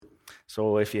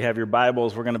So if you have your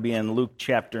Bibles, we're going to be in Luke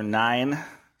chapter 9,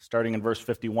 starting in verse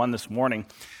 51 this morning.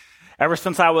 Ever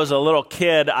since I was a little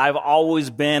kid, I've always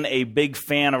been a big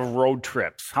fan of road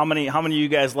trips. How many of you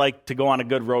guys like to go on a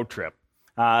good road trip?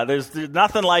 There's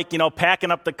nothing like,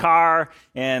 packing up the car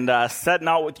and setting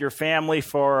out with your family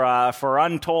for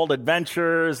untold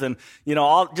adventures and,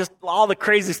 all the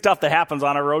crazy stuff that happens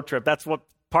on a road trip. That's what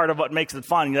part of what makes it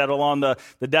fun, let alone the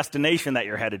destination that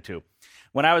you're headed to.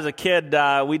 When I was a kid,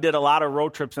 we did a lot of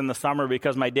road trips in the summer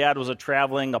because my dad was a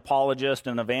traveling apologist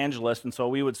and evangelist, and so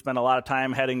we would spend a lot of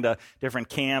time heading to different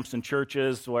camps and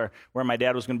churches where my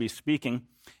dad was going to be speaking.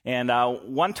 And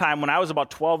one time when I was about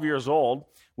 12 years old,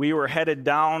 we were headed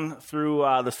down through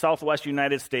the southwest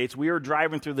United States. We were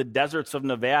driving through the deserts of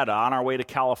Nevada on our way to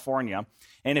California.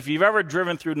 And if you've ever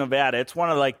driven through Nevada, it's one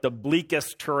of the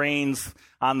bleakest terrains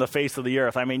on the face of the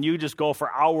earth. I mean, you just go for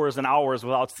hours and hours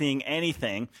without seeing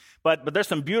anything. But there's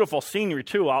some beautiful scenery,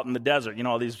 too, out in the desert.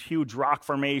 These huge rock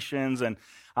formations. And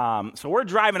so we're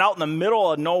driving out in the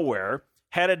middle of nowhere,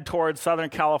 headed towards Southern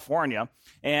California.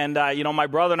 And, my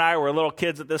brother and I were little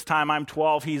kids at this time. I'm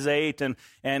 12, he's 8.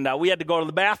 And we had to go to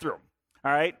the bathroom.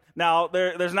 All right. Now,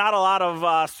 there's not a lot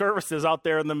of services out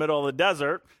there in the middle of the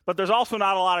desert, but there's also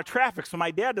not a lot of traffic. So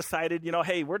my dad decided,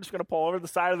 hey, we're just going to pull over the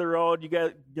side of the road. You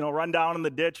guys, run down in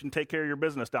the ditch and take care of your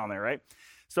business down there, right?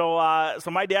 So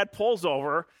my dad pulls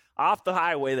over off the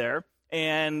highway there.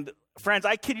 And friends,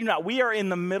 I kid you not, we are in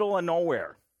the middle of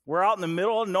nowhere. We're out in the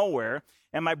middle of nowhere.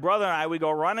 And my brother and I, we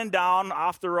go running down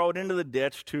off the road into the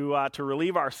ditch to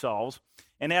relieve ourselves.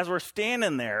 And as we're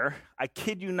standing there, I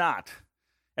kid you not,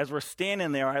 as we're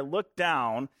standing there, I look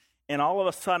down, and all of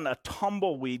a sudden a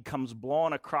tumbleweed comes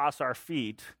blowing across our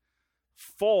feet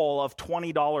full of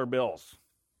 $20 bills.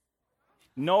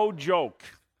 No joke.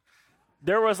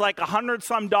 There was like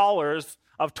 $100-some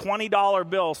of $20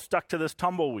 bills stuck to this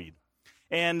tumbleweed.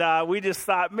 And we just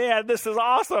thought, man, this is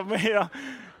awesome.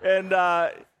 And,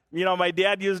 my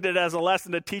dad used it as a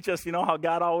lesson to teach us, how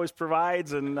God always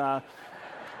provides. But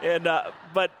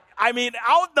I mean,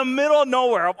 out in the middle of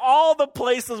nowhere, of all the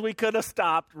places we could have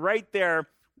stopped, right there,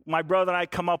 my brother and I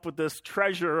come up with this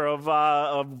treasure of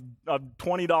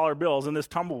 $20 bills in this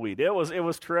tumbleweed. It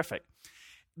was terrific.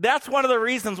 That's one of the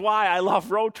reasons why I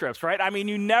love road trips, right? I mean,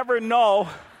 you never know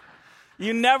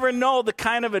the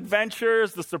kind of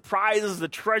adventures, the surprises, the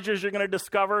treasures you're going to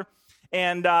discover,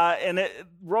 and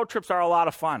road trips are a lot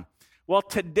of fun. Well,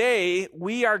 today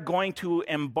we are going to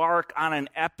embark on an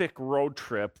epic road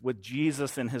trip with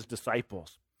Jesus and his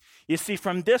disciples. You see,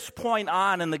 from this point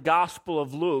on in the Gospel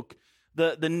of Luke,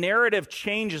 the narrative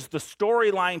changes, the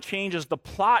storyline changes, the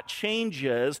plot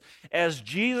changes as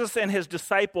Jesus and his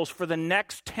disciples for the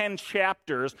next 10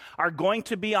 chapters are going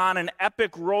to be on an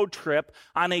epic road trip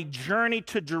on a journey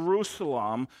to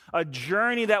Jerusalem, a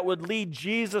journey that would lead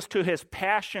Jesus to his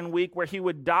Passion Week where he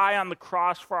would die on the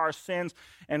cross for our sins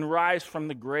and rise from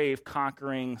the grave,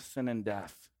 conquering sin and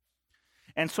death.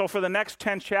 And so for the next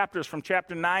 10 chapters, from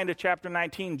chapter 9 to chapter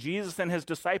 19, Jesus and his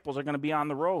disciples are going to be on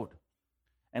the road.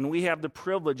 And we have the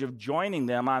privilege of joining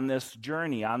them on this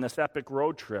journey, on this epic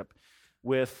road trip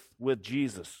with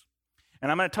Jesus.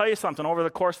 And I'm going to tell you something. Over the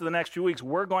course of the next few weeks,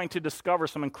 we're going to discover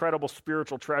some incredible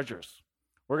spiritual treasures.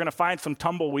 We're going to find some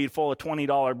tumbleweed full of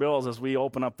 $20 bills as we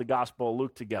open up the Gospel of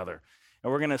Luke together.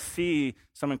 And we're going to see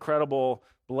some incredible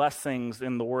blessings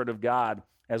in the Word of God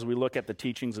as we look at the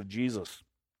teachings of Jesus.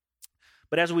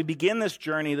 But as we begin this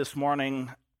journey this morning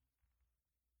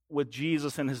with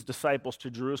Jesus and his disciples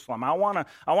to Jerusalem, I want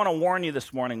to warn you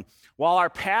this morning, while our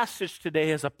passage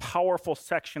today is a powerful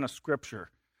section of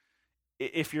Scripture,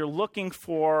 if you're looking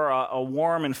for a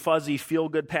warm and fuzzy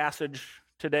feel-good passage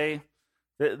today,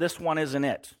 this one isn't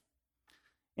it.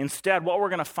 Instead, what we're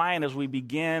going to find as we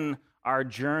begin our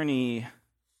journey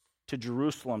to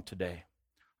Jerusalem today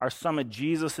are some of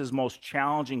Jesus' most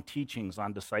challenging teachings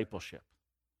on discipleship.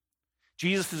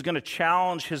 Jesus is going to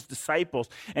challenge his disciples,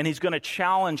 and he's going to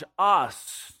challenge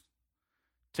us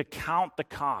to count the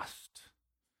cost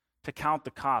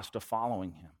of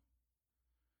following him.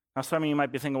 Now, some of you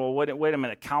might be thinking, well, wait a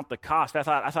minute, count the cost. I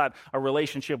thought a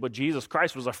relationship with Jesus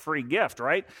Christ was a free gift,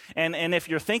 right? And if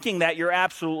you're thinking that, you're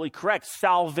absolutely correct.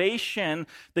 Salvation,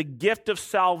 the gift of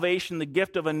salvation, the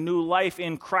gift of a new life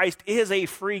in Christ is a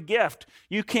free gift.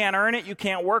 You can't earn it, you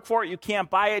can't work for it, you can't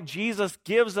buy it. Jesus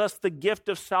gives us the gift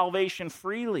of salvation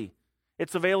freely.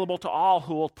 It's available to all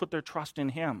who will put their trust in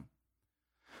him.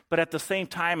 But at the same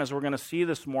time, as we're going to see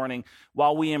this morning,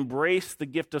 while we embrace the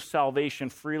gift of salvation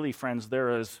freely, friends,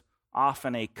 there is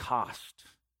often a cost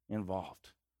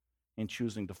involved in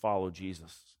choosing to follow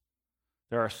Jesus.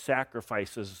 There are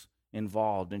sacrifices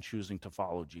involved in choosing to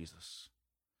follow Jesus.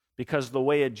 because the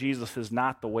way of Jesus is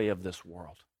not the way of this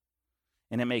world.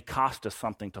 And it may cost us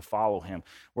something to follow him.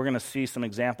 We're going to see some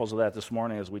examples of that this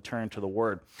morning as we turn to the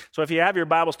Word. So if you have your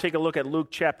Bibles, take a look at Luke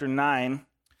chapter 9.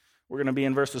 We're going to be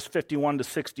in verses 51 to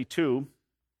 62.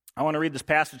 I want to read this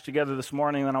passage together this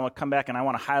morning, and then I want to come back and I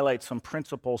want to highlight some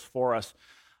principles for us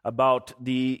about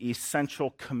the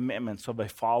essential commitments of a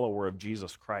follower of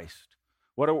Jesus Christ.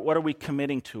 What are we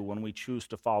committing to when we choose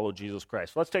to follow Jesus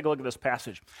Christ? Let's take a look at this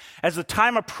passage. As the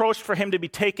time approached for him to be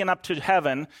taken up to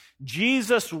heaven,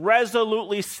 Jesus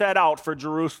resolutely set out for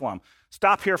Jerusalem.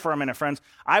 Stop here for a minute, friends.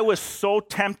 I was so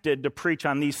tempted to preach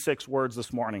on these 6 words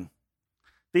this morning.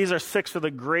 These are 6 of the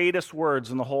greatest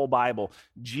words in the whole Bible.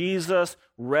 Jesus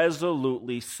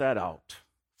resolutely set out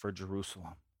for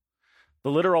Jerusalem.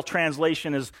 The literal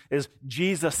translation is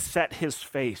Jesus set his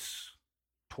face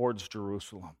towards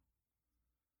Jerusalem.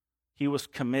 He was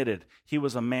committed. He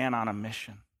was a man on a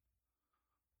mission.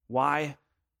 Why?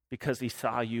 Because he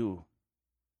saw you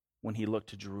when he looked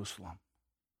to Jerusalem.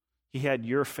 He had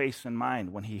your face in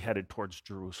mind when he headed towards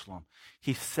Jerusalem.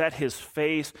 He set his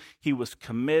face. He was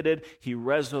committed. He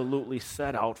resolutely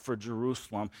set out for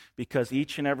Jerusalem because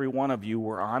each and every one of you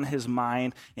were on his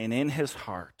mind and in his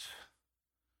heart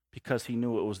because he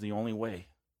knew it was the only way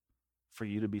for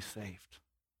you to be saved.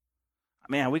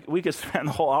 Man, we could spend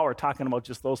the whole hour talking about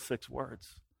just those 6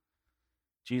 words.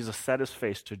 Jesus set his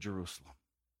face to Jerusalem.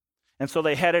 And so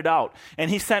they headed out. And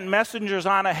he sent messengers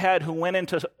on ahead who went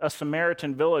into a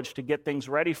Samaritan village to get things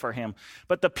ready for him.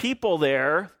 But the people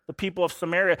there, the people of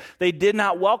Samaria, they did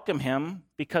not welcome him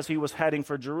because he was heading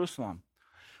for Jerusalem.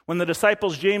 When the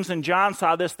disciples James and John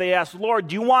saw this, they asked, "Lord,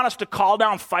 do you want us to call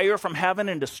down fire from heaven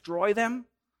and destroy them?"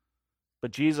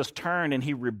 But Jesus turned and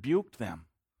he rebuked them.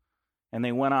 And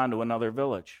they went on to another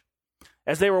village.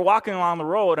 As they were walking along the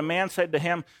road, a man said to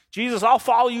him, "Jesus, I'll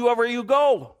follow you wherever you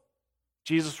go."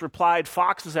 Jesus replied,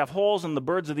 "Foxes have holes and the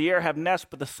birds of the air have nests,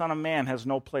 but the Son of Man has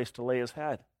no place to lay his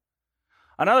head."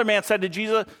 Another man said to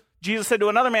Jesus said to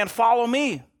another man, "Follow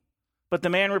me." But the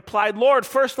man replied, "Lord,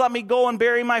 first let me go and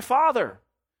bury my father."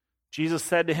 Jesus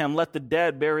said to him, "Let the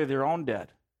dead bury their own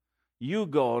dead. You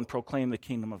go and proclaim the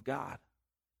kingdom of God."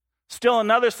 Still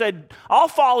another said, "I'll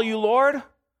follow you, Lord.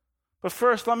 But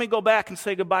first, let me go back and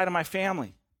say goodbye to my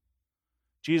family."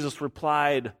 Jesus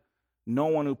replied, "No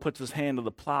one who puts his hand to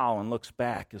the plow and looks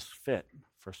back is fit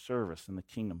for service in the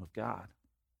kingdom of God."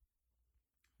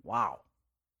 Wow.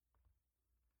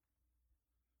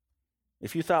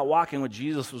 If you thought walking with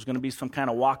Jesus was going to be some kind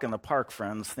of walk in the park,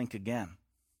 friends, think again.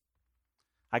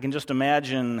 I can just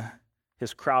imagine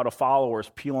his crowd of followers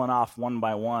peeling off one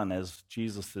by one as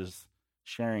Jesus is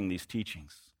sharing these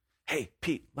teachings. "Hey,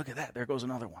 Pete, look at that. There goes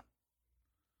another one."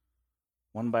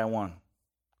 One by one,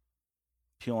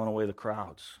 peeling away the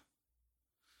crowds.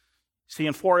 See,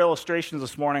 in 4 illustrations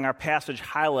this morning, our passage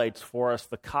highlights for us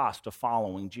the cost of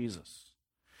following Jesus.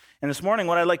 And this morning,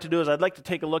 what I'd like to do is I'd like to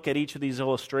take a look at each of these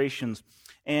illustrations.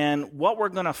 And what we're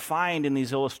going to find in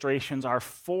these illustrations are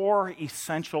 4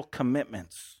 essential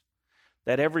commitments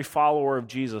that every follower of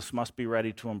Jesus must be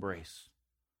ready to embrace.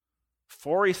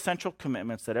 4 essential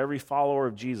commitments that every follower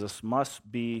of Jesus must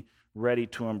be ready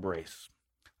to embrace.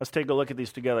 Let's take a look at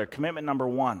these together. Commitment number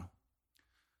 1.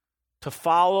 To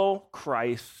follow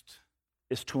Christ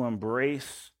is to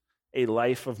embrace a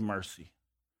life of mercy.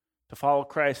 To follow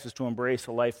Christ is to embrace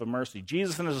a life of mercy.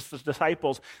 Jesus and his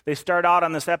disciples, they start out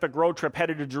on this epic road trip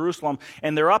headed to Jerusalem,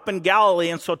 and they're up in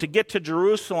Galilee, and so to get to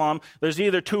Jerusalem, there's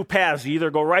either 2 paths. You either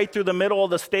go right through the middle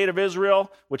of the state of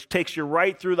Israel, which takes you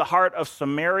right through the heart of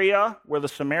Samaria, where the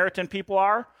Samaritan people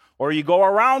are, or you go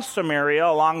around Samaria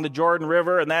along the Jordan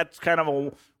River, and that's kind of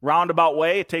a roundabout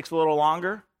way. It takes a little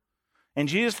longer. And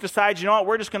Jesus decides, you know what,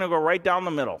 we're just going to go right down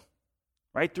the middle,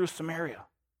 right through Samaria.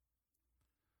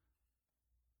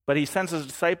 But he sends his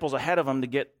disciples ahead of him to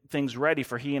get things ready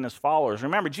for he and his followers.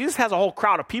 Remember, Jesus has a whole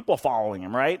crowd of people following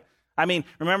him, right? I mean,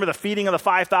 remember the feeding of the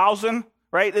 5,000,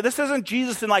 right? This isn't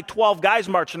Jesus and like 12 guys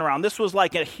marching around. This was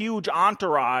like a huge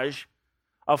entourage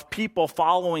of people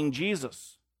following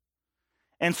Jesus.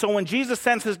 And so when Jesus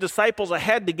sends his disciples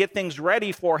ahead to get things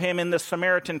ready for him in this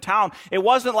Samaritan town, it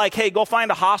wasn't like, hey, go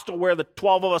find a hostel where the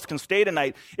 12 of us can stay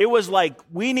tonight. It was like,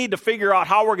 we need to figure out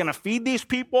how we're going to feed these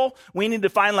people. We need to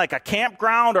find like a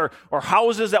campground or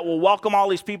houses that will welcome all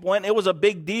these people in. It was a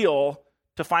big deal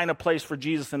to find a place for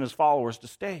Jesus and his followers to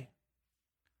stay.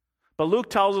 But Luke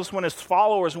tells us when his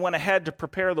followers went ahead to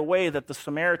prepare the way, that the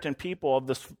Samaritan people of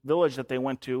this village that they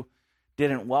went to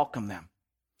didn't welcome them.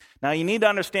 Now, you need to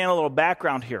understand a little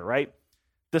background here, right?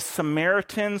 The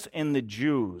Samaritans and the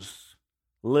Jews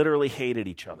literally hated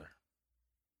each other.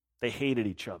 They hated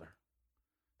each other.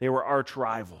 They were arch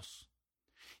rivals.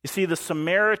 You see, the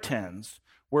Samaritans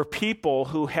were people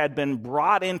who had been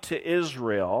brought into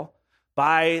Israel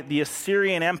by the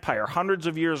Assyrian Empire hundreds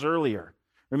of years earlier.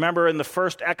 Remember in the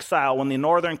first exile, when the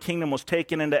northern kingdom was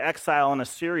taken into exile in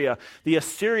Assyria, the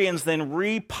Assyrians then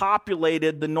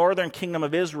repopulated the northern kingdom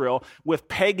of Israel with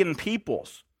pagan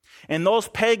peoples. And those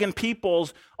pagan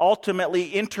peoples ultimately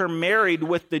intermarried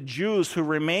with the Jews who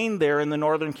remained there in the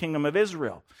northern kingdom of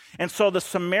Israel. And so the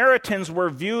Samaritans were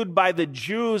viewed by the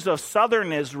Jews of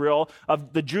southern Israel,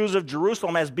 of the Jews of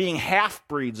Jerusalem, as being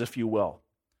half-breeds, if you will.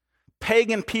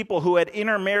 Pagan people who had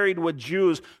intermarried with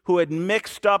Jews, who had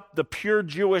mixed up the pure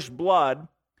Jewish blood,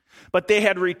 but they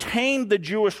had retained the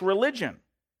Jewish religion.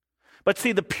 But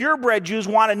see, the purebred Jews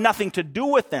wanted nothing to do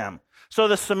with them. So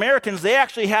the Samaritans, they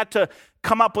actually had to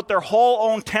come up with their whole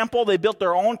own temple. They built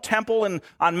their own temple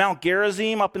on Mount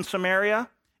Gerizim up in Samaria.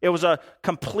 It was a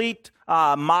complete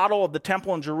model of the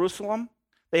temple in Jerusalem.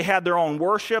 They had their own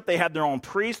worship. They had their own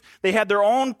priests. They had their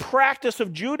own practice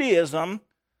of Judaism.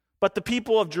 But the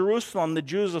people of Jerusalem, the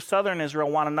Jews of southern Israel,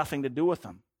 wanted nothing to do with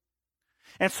them.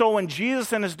 And so when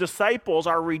Jesus and his disciples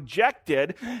are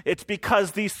rejected, it's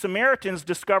because these Samaritans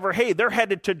discover, hey, they're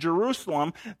headed to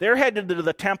Jerusalem. They're headed to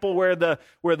the temple where the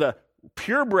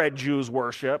purebred Jews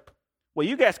worship. Well,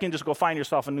 you guys can just go find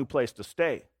yourself a new place to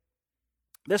stay.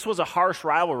 This was a harsh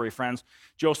rivalry, friends.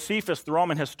 Josephus, the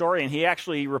Roman historian, he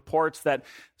actually reports that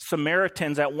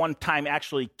Samaritans at one time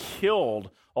actually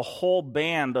killed a whole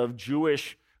band of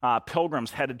Jewish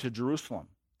pilgrims headed to Jerusalem.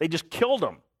 They just killed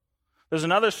them. There's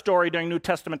another story during New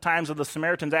Testament times of the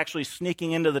Samaritans actually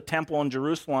sneaking into the temple in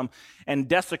Jerusalem and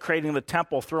desecrating the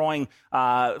temple, throwing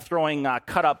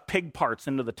cut up pig parts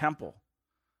into the temple.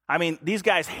 I mean, these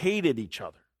guys hated each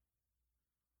other.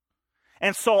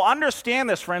 And so understand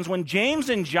this, friends. When James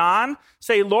and John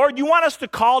say, Lord, you want us to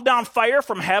call down fire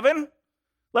from heaven?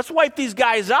 Let's wipe these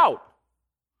guys out.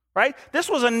 Right? This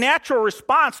was a natural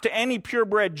response to any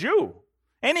purebred Jew.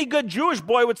 Any good Jewish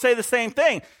boy would say the same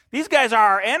thing. These guys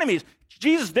are our enemies.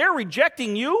 Jesus, they're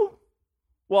rejecting you?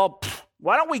 Well,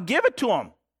 why don't we give it to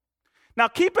them? Now,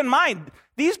 keep in mind,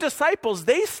 these disciples,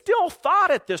 they still thought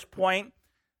at this point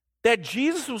that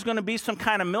Jesus was going to be some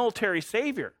kind of military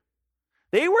savior.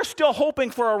 They were still hoping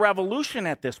for a revolution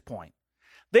at this point.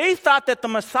 They thought that the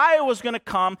Messiah was going to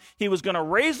come. He was going to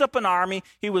raise up an army.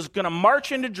 He was going to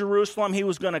march into Jerusalem. He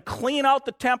was going to clean out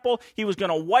the temple. He was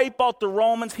going to wipe out the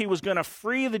Romans. He was going to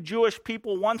free the Jewish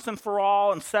people once and for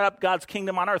all and set up God's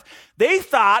kingdom on earth. They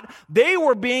thought they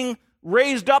were being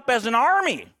raised up as an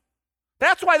army.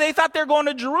 That's why they thought they were going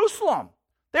to Jerusalem.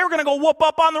 They were going to go whoop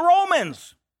up on the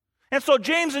Romans. And so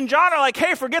James and John are like,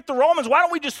 hey, forget the Romans. Why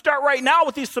don't we just start right now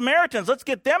with these Samaritans? Let's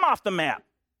get them off the map.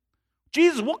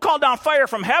 Jesus, we'll call down fire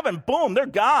from heaven. Boom, they're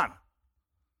gone.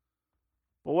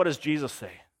 But what does Jesus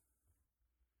say?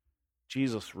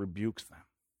 Jesus rebukes them.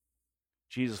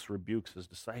 Jesus rebukes his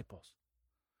disciples.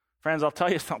 Friends, I'll tell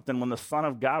you something. When the Son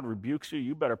of God rebukes you,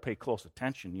 you better pay close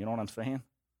attention. You know what I'm saying?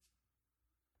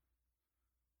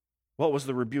 What was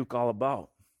the rebuke all about?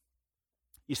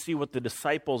 You see, what the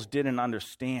disciples didn't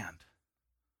understand,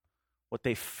 what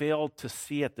they failed to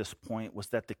see at this point, was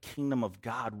that the kingdom of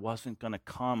God wasn't going to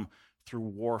come through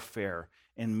warfare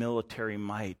and military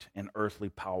might and earthly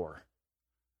power.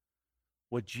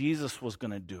 What Jesus was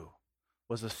going to do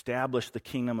was establish the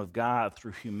kingdom of God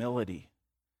through humility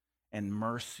and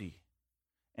mercy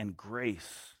and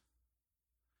grace.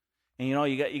 And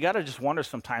you got to just wonder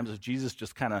sometimes if Jesus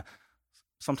just kind of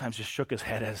sometimes just shook his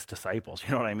head at his disciples.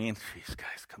 You know what I mean? Jeez,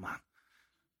 guys, come on.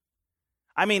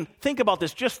 I mean, think about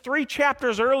this. Just 3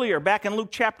 chapters earlier, back in Luke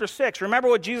chapter 6, remember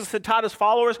what Jesus had taught his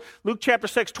followers? Luke chapter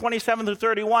 6, 27 through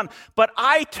 31. But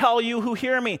I tell you who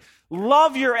hear me,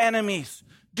 love your enemies.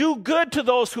 Do good to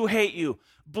those who hate you.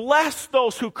 Bless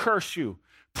those who curse you.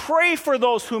 Pray for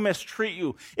those who mistreat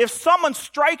you. If someone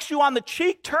strikes you on the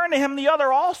cheek, turn to him the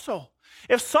other also.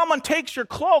 If someone takes your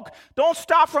cloak, don't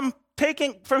stop from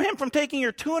taking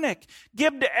your tunic.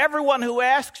 Give to everyone who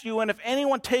asks you, and if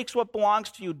anyone takes what belongs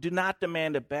to you, do not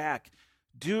demand it back.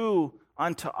 Do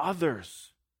unto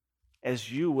others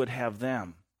as you would have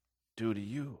them do to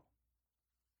you.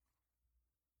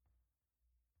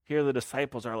 Here the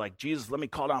disciples are like, Jesus, let me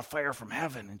call down fire from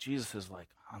heaven. And Jesus is like,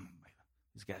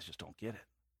 these guys just don't get it.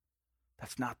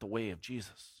 That's not the way of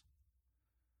Jesus.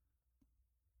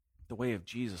 The way of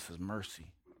Jesus is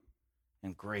mercy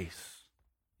and grace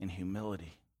and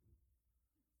humility.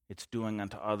 It's doing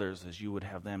unto others as you would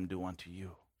have them do unto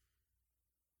you.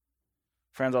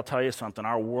 Friends, I'll tell you something.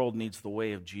 Our world needs the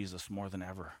way of Jesus more than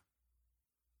ever.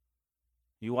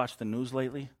 You watch the news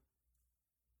lately?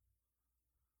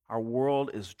 Our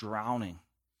world is drowning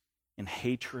in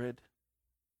hatred,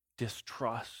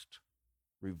 distrust,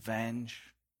 revenge,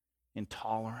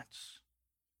 intolerance.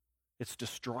 It's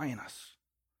destroying us.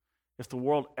 If the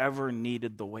world ever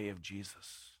needed the way of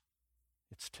Jesus,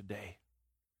 it's today.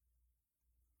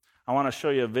 I want to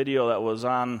show you a video that was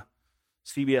on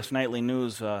CBS Nightly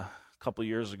News a couple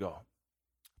years ago.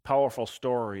 A powerful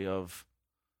story of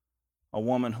a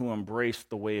woman who embraced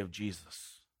the way of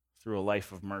Jesus through a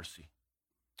life of mercy.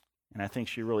 And I think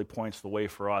she really points the way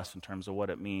for us in terms of what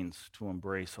it means to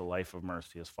embrace a life of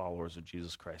mercy as followers of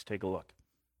Jesus Christ. Take a look.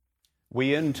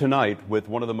 We end tonight with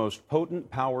one of the most potent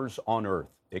powers on earth.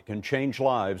 It can change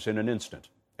lives in an instant.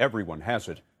 Everyone has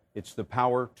it. It's the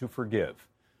power to forgive.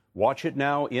 Watch it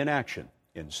now in action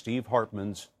in Steve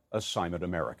Hartman's Assignment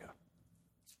America.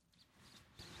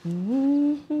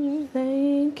 Thank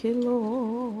you,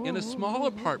 Lord. In a small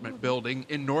apartment building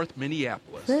in North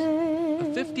Minneapolis,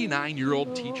 a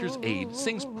 59-year-old teacher's aide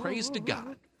sings praise to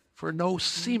God for no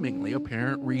seemingly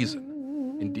apparent reason.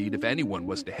 Indeed, if anyone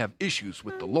was to have issues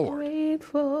with the Lord,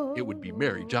 it would be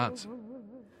Mary Johnson.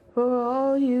 For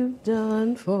all you've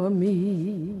done for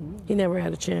me. He never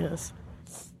had a chance.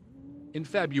 In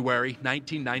February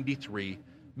 1993,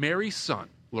 Mary's son,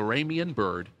 Laramian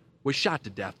Byrd, was shot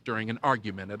to death during an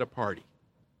argument at a party.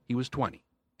 He was 20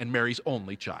 and Mary's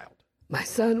only child. My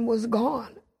son was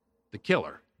gone. The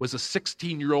killer was a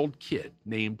 16-year-old kid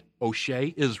named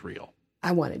O'Shea Israel.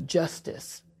 I wanted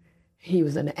justice. He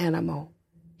was an animal.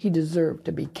 He deserved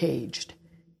to be caged.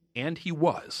 And he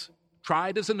was.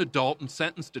 Tried as an adult and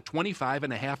sentenced to 25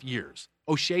 and a half years.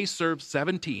 O'Shea served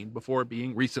 17 before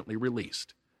being recently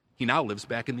released. He now lives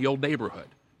back in the old neighborhood,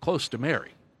 close to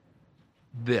Mary.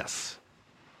 This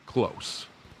close.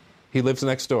 He lives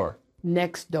next door.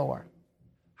 Next door.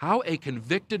 How a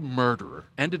convicted murderer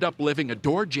ended up living a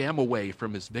door jam away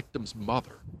from his victim's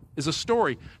mother is a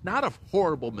story not of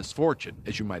horrible misfortune,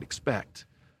 as you might expect,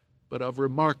 but of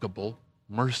remarkable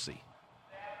mercy.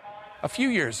 A few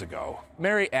years ago,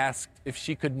 Mary asked if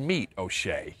she could meet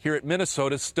O'Shea here at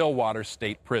Minnesota's Stillwater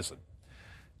State Prison.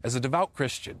 As a devout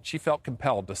Christian, she felt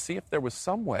compelled to see if there was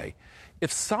some way,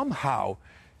 if somehow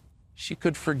she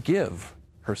could forgive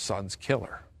her son's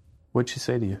killer. What'd she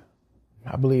say to you?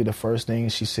 I believe the first thing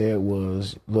she said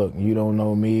was, look, you don't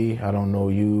know me, I don't know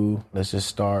you, let's just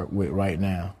start with right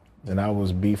now. And I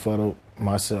was befuddled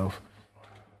myself.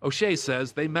 O'Shea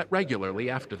says they met regularly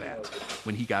after that.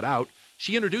 When he got out,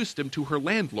 she introduced him to her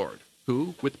landlord,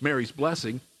 who, with Mary's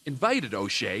blessing, invited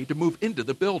O'Shea to move into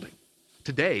the building.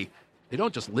 Today, they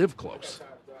don't just live close,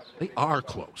 they are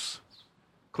close.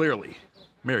 Clearly,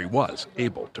 Mary was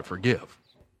able to forgive.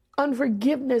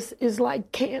 Unforgiveness is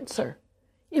like cancer.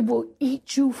 It will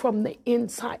eat you from the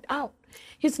inside out.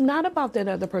 It's not about that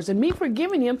other person. Me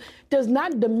forgiving him does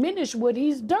not diminish what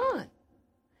he's done.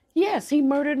 Yes, he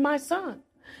murdered my son,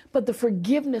 but the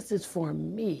forgiveness is for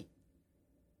me.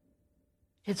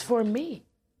 It's for me.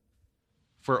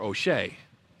 For O'Shea,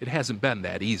 it hasn't been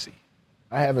that easy.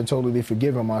 I haven't totally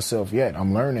forgiven myself yet.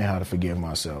 I'm learning how to forgive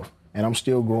myself. And I'm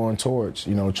still growing towards,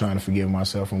 trying to forgive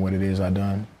myself and what it is I've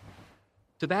done.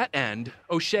 To that end,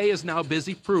 O'Shea is now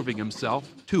busy proving himself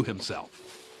to himself.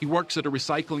 He works at a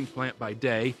recycling plant by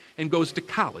day and goes to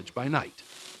college by night.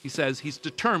 He says he's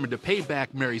determined to pay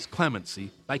back Mary's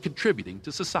clemency by contributing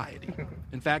to society.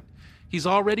 In fact, he's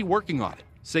already working on it,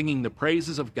 singing the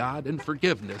praises of God and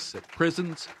forgiveness at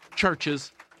prisons,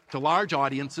 churches, to large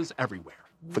audiences everywhere.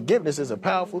 Forgiveness is a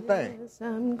powerful thing.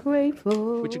 I'm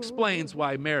grateful. Which explains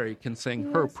why Mary can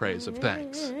sing her praise of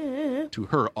thanks to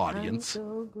her audience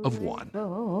of one.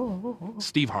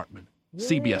 Steve Hartman,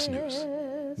 CBS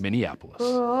News, Minneapolis.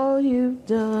 For all you've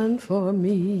done for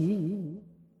me.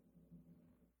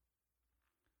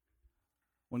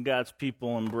 When God's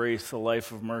people embrace a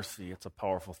life of mercy, it's a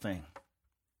powerful thing.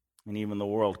 And even the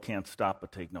world can't stop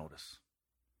but take notice.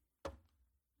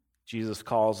 Jesus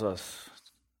calls us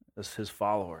as his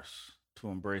followers to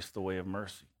embrace the way of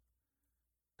mercy,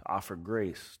 to offer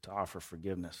grace, to offer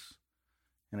forgiveness.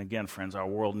 And again, friends, our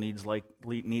world needs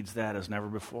that as never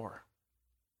before.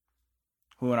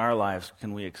 Who in our lives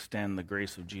can we extend the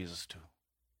grace of Jesus to?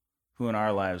 Who in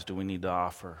our lives do we need to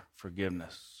offer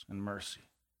forgiveness and mercy?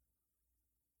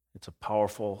 It's a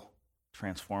powerful,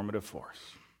 transformative force.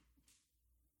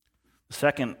 The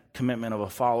second commitment of a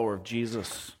follower of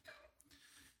Jesus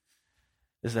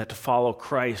is that to follow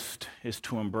Christ is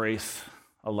to embrace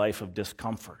a life of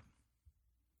discomfort.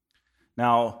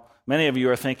 Now, many of you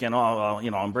are thinking,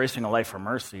 embracing a life of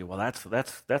mercy, well,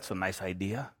 that's a nice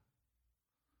idea.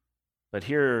 But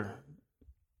here,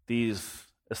 these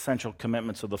essential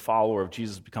commitments of the follower of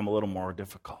Jesus become a little more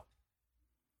difficult.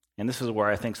 And this is where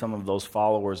I think some of those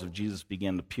followers of Jesus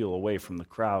begin to peel away from the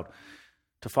crowd.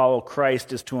 To follow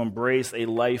Christ is to embrace a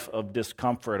life of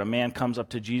discomfort. A man comes up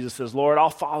to Jesus and says, Lord, I'll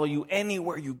follow you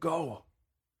anywhere you go.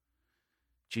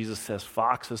 Jesus says,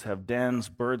 foxes have dens,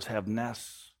 birds have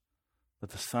nests, but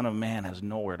the Son of Man has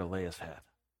nowhere to lay his head.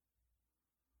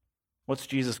 What's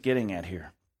Jesus getting at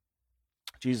here?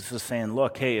 Jesus is saying,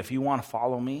 look, hey, if you want to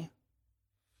follow me,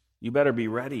 you better be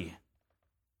ready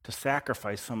to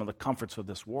sacrifice some of the comforts of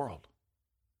this world.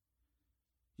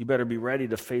 You better be ready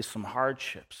to face some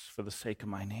hardships for the sake of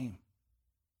my name.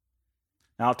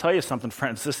 Now, I'll tell you something,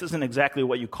 friends. This isn't exactly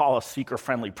what you call a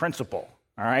seeker-friendly principle,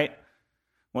 all right?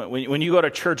 When you go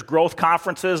to church growth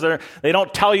conferences, they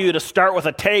don't tell you to start with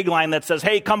a tagline that says,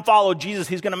 hey, come follow Jesus.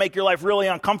 He's going to make your life really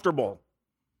uncomfortable.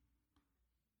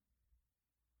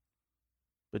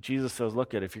 But Jesus says,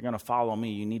 look, if you're going to follow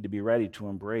me, you need to be ready to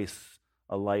embrace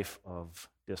a life of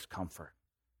discomfort.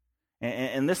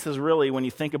 And this is really, when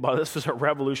you think about it, this is a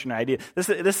revolutionary idea.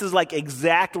 This is like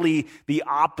exactly the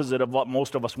opposite of what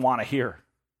most of us want to hear.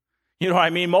 You know what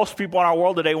I mean? Most people in our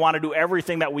world today want to do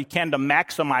everything that we can to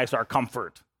maximize our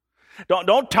comfort.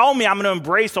 Don't tell me I'm going to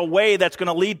embrace a way that's going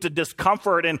to lead to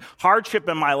discomfort and hardship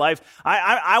in my life.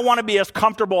 I want to be as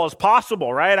comfortable as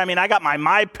possible, right? I mean, I got my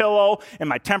MyPillow and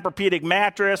my Tempur-Pedic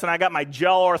mattress, and I got my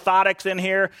gel orthotics in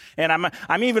here, and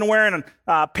I'm even wearing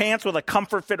pants with a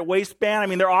comfort fit waistband. I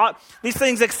mean, these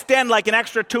things extend like an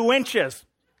extra 2 inches.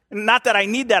 Not that I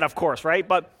need that, of course, right?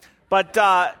 But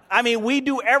I mean, we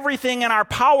do everything in our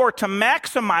power to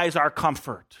maximize our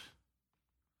comfort.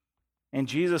 And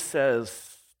Jesus says,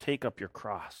 take up your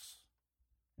cross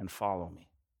and follow me.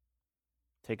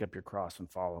 Take up your cross and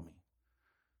follow me.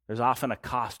 There's often a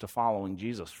cost to following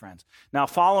Jesus, friends. Now,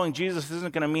 following Jesus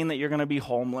isn't going to mean that you're going to be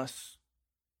homeless.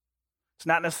 It's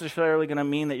not necessarily going to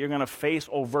mean that you're going to face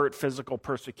overt physical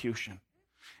persecution.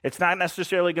 It's not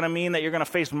necessarily going to mean that you're going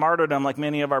to face martyrdom like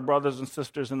many of our brothers and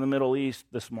sisters in the Middle East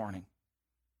this morning.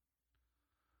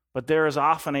 But there is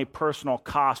often a personal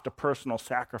cost, a personal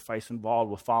sacrifice involved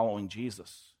with following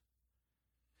Jesus.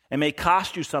 It may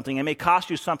cost you something. It may cost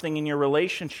you something in your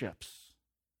relationships.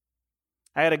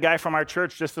 I had a guy from our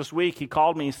church just this week. He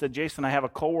called me. He said, Jason, I have a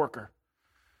coworker.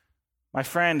 My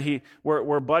friend,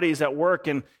 we're buddies at work,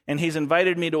 and he's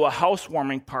invited me to a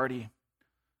housewarming party.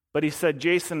 But he said,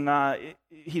 Jason,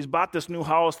 he's bought this new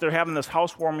house. They're having this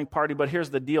housewarming party, but here's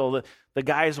the deal. The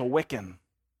guy's a Wiccan.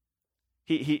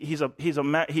 He's a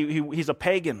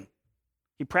pagan.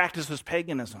 He practices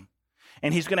paganism.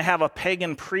 And he's going to have a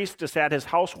pagan priestess at his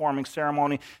housewarming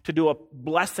ceremony to do a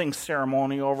blessing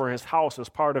ceremony over his house as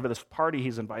part of this party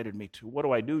he's invited me to. What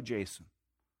do I do, Jason?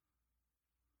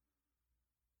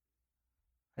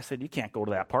 I said, you can't go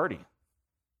to that party.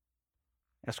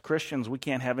 As Christians, we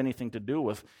can't have anything to do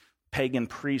with pagan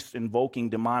priests invoking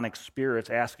demonic spirits,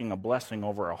 asking a blessing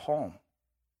over a home.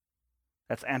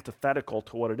 That's antithetical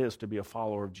to what it is to be a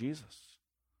follower of Jesus.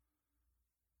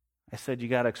 I said, you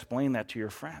got to explain that to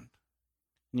your friend.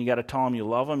 And you got to tell him you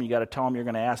love him. You got to tell him you're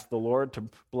going to ask the Lord to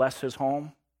bless his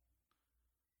home.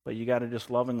 But you got to just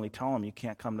lovingly tell him you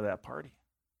can't come to that party.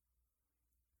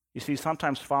 You see,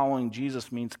 sometimes following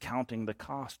Jesus means counting the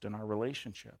cost in our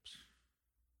relationships.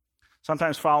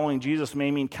 Sometimes following Jesus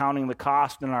may mean counting the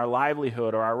cost in our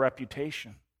livelihood or our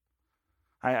reputation.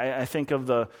 I think of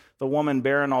the woman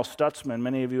Baronal Stutzman.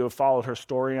 Many of you have followed her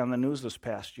story on the news this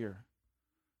past year.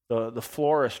 The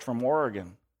florist from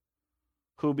Oregon,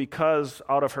 who, because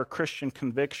out of her Christian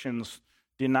convictions,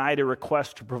 denied a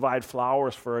request to provide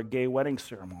flowers for a gay wedding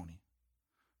ceremony.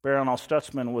 Baronal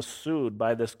Stutzman was sued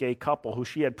by this gay couple who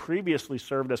she had previously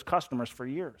served as customers for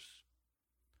years.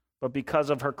 But because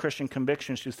of her Christian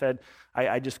convictions, she said,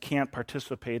 I just can't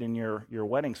participate in your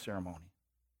wedding ceremony.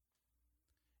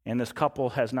 And this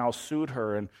couple has now sued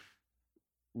her and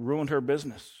ruined her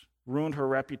business, ruined her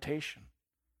reputation.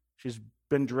 She's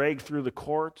been dragged through the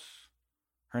courts.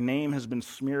 Her name has been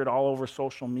smeared all over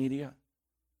social media.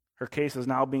 Her case is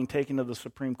now being taken to the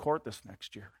Supreme Court this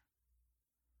next year.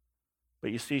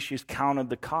 But you see, she's counted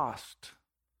the cost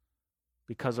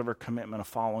because of her commitment of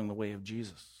following the way of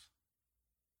Jesus.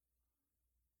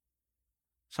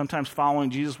 Sometimes following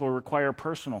Jesus will require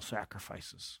personal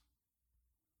sacrifices.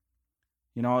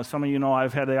 You know, as some of you know,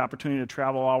 I've had the opportunity to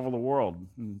travel all over the world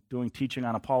doing teaching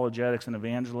on apologetics and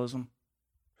evangelism.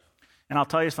 And I'll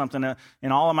tell you something,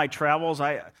 in all of my travels,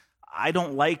 I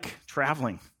don't like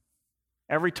traveling.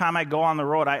 Every time I go on the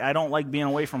road, I don't like being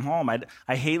away from home.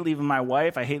 I hate leaving my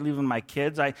wife. I hate leaving my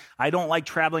kids. I don't like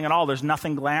traveling at all. There's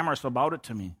nothing glamorous about it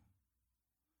to me.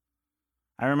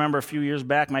 I remember a few years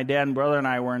back, my dad and brother and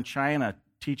I were in China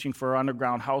teaching for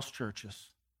underground house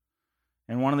churches.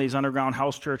 And one of these underground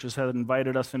house churches had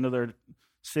invited us into their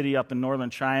city up in northern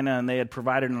China, and they had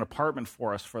provided an apartment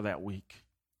for us for that week.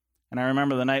 And I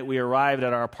remember the night we arrived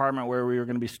at our apartment where we were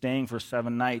going to be staying for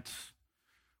 7 nights.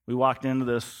 We walked into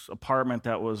this apartment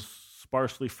that was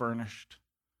sparsely furnished.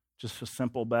 Just a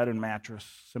simple bed and mattress,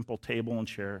 simple table and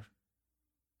chair.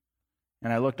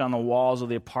 And I looked on the walls of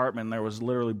the apartment, and there was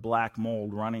literally black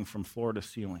mold running from floor to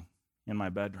ceiling in my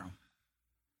bedroom.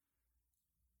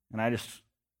 And I just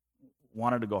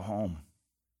wanted to go home.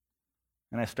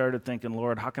 And I started thinking,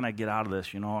 Lord, how can I get out of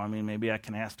this? Maybe I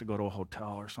can ask to go to a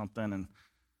hotel or something. And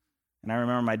I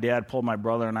remember my dad pulled my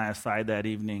brother and I aside that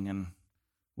evening, and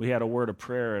we had a word of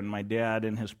prayer. And my dad,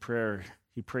 in his prayer,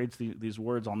 he prayed these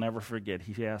words I'll never forget.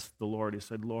 He asked the Lord, he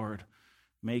said, Lord,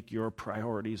 make your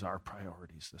priorities our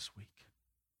priorities this week.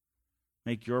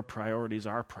 Make your priorities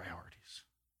our priorities.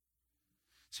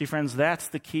 See, friends, that's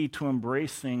the key to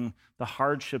embracing the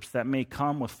hardships that may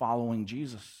come with following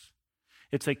Jesus.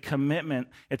 It's a commitment.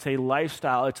 It's a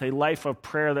lifestyle. It's a life of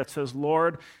prayer that says,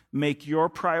 Lord, make your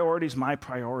priorities my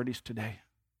priorities today.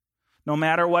 No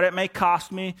matter what it may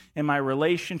cost me in my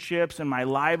relationships, in my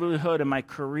livelihood, in my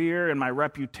career, in my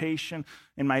reputation,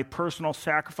 in my personal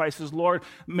sacrifices, Lord,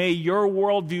 may your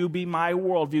worldview be my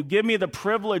worldview. Give me the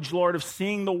privilege, Lord, of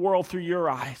seeing the world through your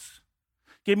eyes.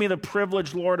 Give me the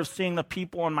privilege, Lord, of seeing the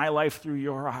people in my life through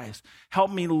your eyes.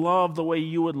 Help me love the way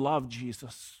you would love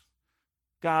Jesus.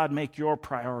 God, make your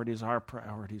priorities our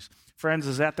priorities. Friends,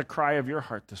 is that the cry of your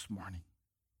heart this morning?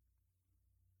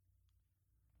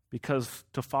 Because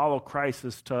to follow Christ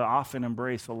is to often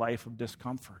embrace a life of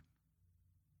discomfort.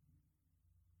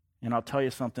 And I'll tell you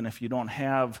something, if you don't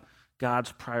have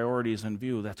God's priorities in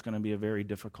view, that's going to be a very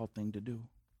difficult thing to do.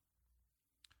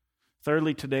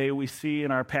 Thirdly, today we see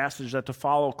in our passage that to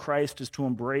follow Christ is to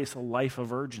embrace a life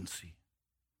of urgency.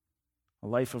 A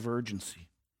life of urgency.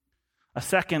 A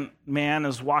second man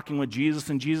is walking with Jesus,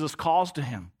 and Jesus calls to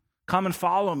him, come and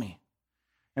follow me.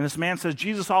 And this man says,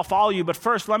 Jesus, I'll follow you, but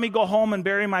first let me go home and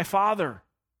bury my father.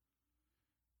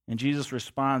 And Jesus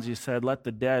responds, he said, let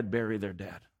the dead bury their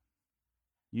dead.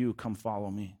 You come follow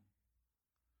me.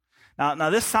 Now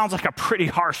this sounds like a pretty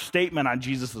harsh statement on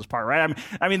Jesus' part, right?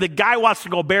 I mean, the guy wants to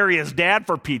go bury his dad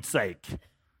for Pete's sake.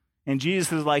 And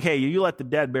Jesus is like, hey, you let the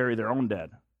dead bury their own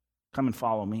dead. Come and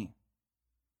follow me.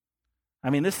 I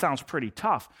mean, this sounds pretty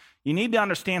tough. You need to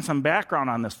understand some background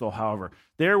on this, though, however.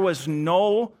 There was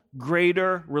no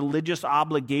greater religious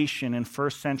obligation in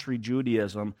first century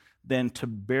Judaism than to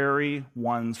bury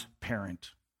one's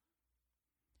parent.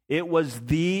 It was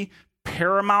the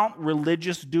paramount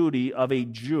religious duty of a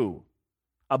Jew,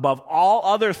 above all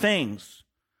other things,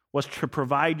 was to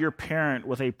provide your parent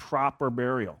with a proper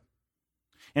burial.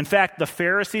 In fact, the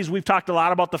Pharisees, we've talked a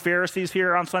lot about the Pharisees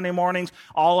here on Sunday mornings,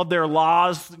 all of their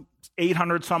laws,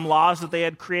 800 some laws that they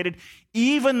had created.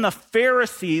 Even the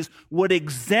Pharisees would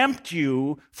exempt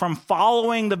you from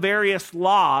following the various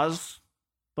laws,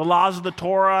 the laws of the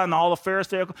Torah and all the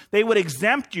Pharisaical. They would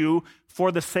exempt you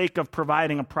for the sake of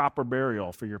providing a proper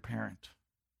burial for your parent.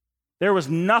 There was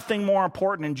nothing more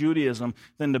important in Judaism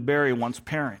than to bury one's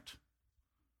parent.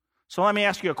 So let me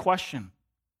ask you a question.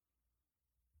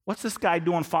 What's this guy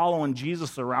doing following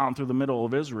Jesus around through the middle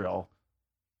of Israel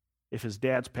if his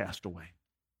dad's passed away?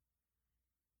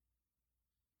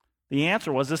 The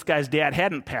answer was this guy's dad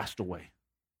hadn't passed away.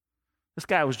 This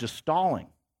guy was just stalling.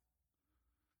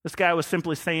 This guy was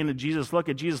simply saying to Jesus, look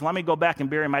at Jesus, let me go back and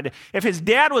bury my dad. If his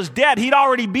dad was dead, he'd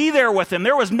already be there with him.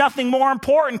 There was nothing more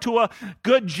important to a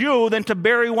good Jew than to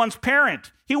bury one's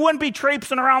parent. He wouldn't be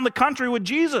traipsing around the country with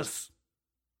Jesus.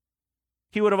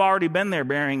 He would have already been there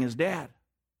burying his dad.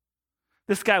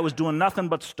 This guy was doing nothing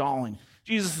but stalling.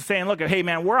 Jesus is saying, look, hey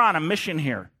man, we're on a mission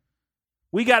here.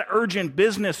 We got urgent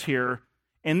business here.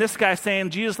 And this guy's saying,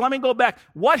 Jesus, let me go back.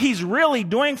 What he's really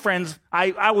doing, friends,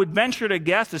 I would venture to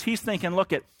guess, is he's thinking,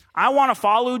 look, I want to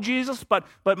follow Jesus, but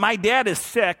my dad is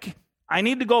sick. I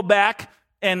need to go back.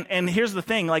 And here's the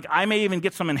thing, like I may even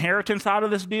get some inheritance out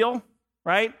of this deal,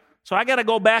 right? So I got to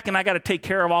go back and I got to take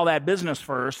care of all that business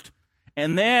first.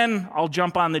 And then I'll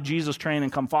jump on the Jesus train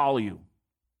and come follow you.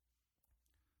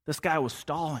 This guy was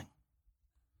stalling.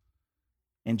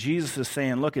 And Jesus is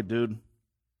saying, look it, dude.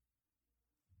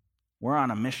 We're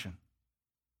on a mission.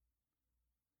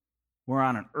 We're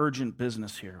on an urgent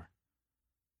business here.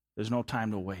 There's no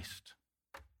time to waste.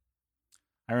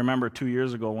 I remember 2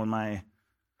 years ago when my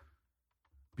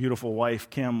beautiful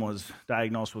wife, Kim, was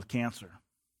diagnosed with cancer.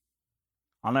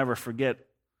 I'll never forget,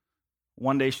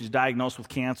 one day she's diagnosed with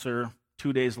cancer.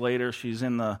 2 days later, she's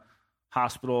in the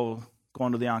hospital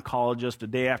going to the oncologist. A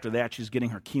day after that, she's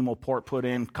getting her chemo port put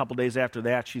in. A couple days after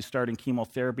that, she's starting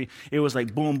chemotherapy. It was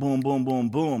like boom, boom, boom, boom,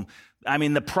 boom. I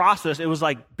mean, the process, it was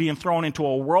like being thrown into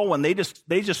a whirlwind. They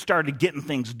just started getting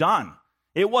things done.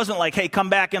 It wasn't like, hey, come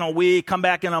back in a week, come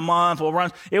back in a month, we'll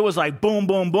run. It was like boom,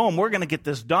 boom, boom, we're going to get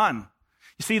this done.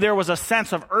 You see, there was a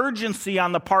sense of urgency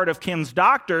on the part of Kim's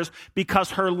doctors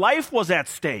because her life was at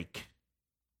stake.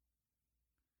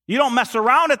 You don't mess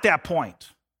around at that point.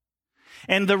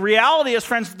 And the reality is,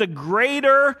 friends, the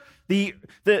greater,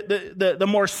 the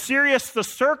more serious the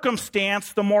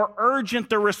circumstance, the more urgent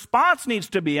the response needs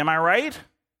to be. Am I right?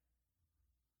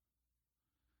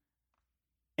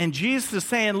 And Jesus is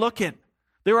saying, look,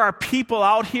 there are people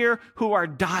out here who are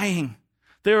dying.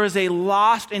 There is a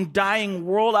lost and dying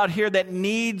world out here that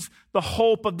needs the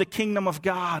hope of the kingdom of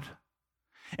God.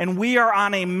 And we are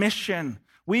on a mission.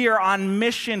 We are on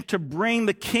mission to bring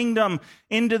the kingdom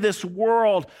into this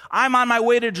world. I'm on my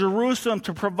way to Jerusalem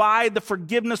to provide the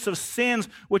forgiveness of sins,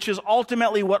 which is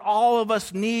ultimately what all of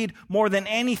us need more than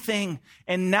anything.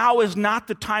 And now is not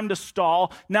the time to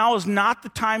stall. Now is not the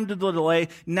time to delay.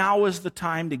 Now is the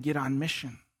time to get on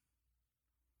mission.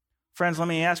 Friends, let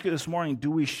me ask you this morning, do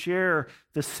we share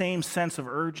the same sense of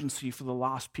urgency for the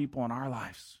lost people in our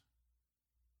lives?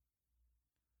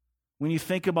 When you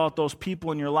think about those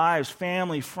people in your lives,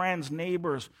 family, friends,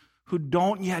 neighbors, who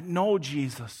don't yet know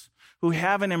Jesus, who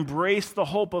haven't embraced the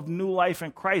hope of new life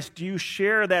in Christ, do you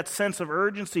share that sense of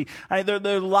urgency?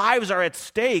 Their lives are at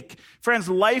stake. Friends,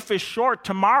 life is short.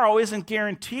 Tomorrow isn't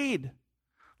guaranteed.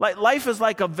 Life is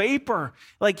like a vapor,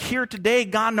 like here today,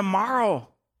 gone tomorrow.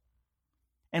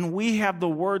 And we have the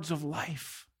words of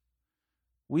life.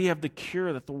 We have the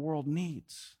cure that the world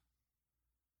needs.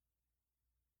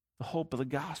 The hope of the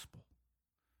gospel.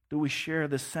 Do we share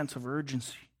this sense of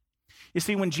urgency? You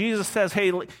see, when Jesus says,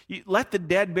 hey, let the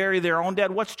dead bury their own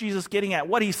dead, what's Jesus getting at?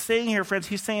 What he's saying here, friends,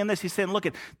 he's saying this. He's saying, look,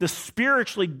 the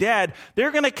spiritually dead,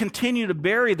 they're going to continue to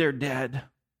bury their dead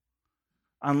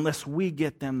unless we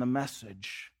get them the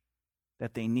message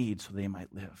that they need so they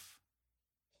might live.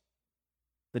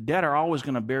 The dead are always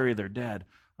going to bury their dead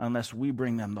unless we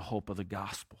bring them the hope of the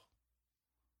gospel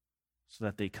so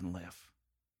that they can live.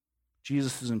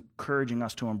 Jesus is encouraging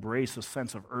us to embrace a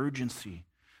sense of urgency.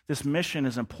 This mission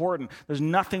is important. There's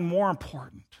nothing more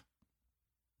important.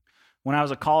 When I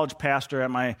was a college pastor at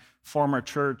my former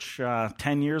church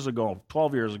 10 years ago,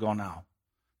 12 years ago now,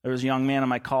 there was a young man in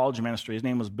my college ministry. His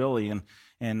name was Billy,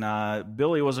 and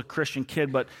Billy was a Christian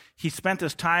kid, but he spent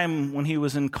his time when he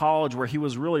was in college where he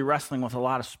was really wrestling with a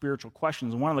lot of spiritual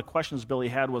questions. And one of the questions Billy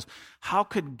had was, how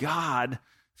could God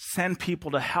send people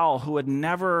to hell who had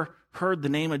never heard the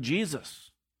name of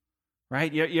Jesus?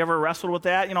 Right? You ever wrestled with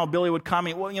that? Billy would come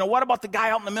and, what about the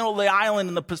guy out in the middle of the island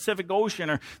in the Pacific Ocean,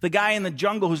 or the guy in the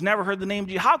jungle who's never heard the name of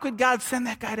Jesus? How could God send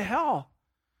that guy to hell?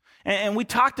 And we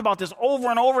talked about this over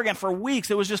and over again for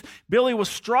weeks. It was just, Billy was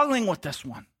struggling with this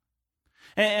one.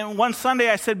 And one Sunday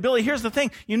I said, Billy, here's the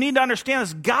thing. You need to understand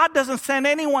this. God doesn't send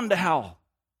anyone to hell.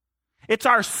 It's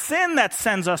our sin that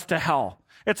sends us to hell.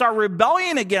 It's our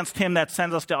rebellion against him that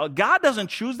sends us to hell. God doesn't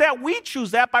choose that. We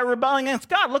choose that by rebelling against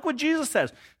God. Look what Jesus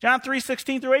says. John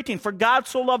 3:16-18. For God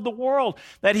so loved the world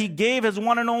that he gave his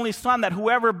one and only Son, that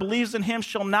whoever believes in him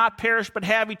shall not perish but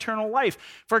have eternal life.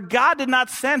 For God did not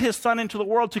send his Son into the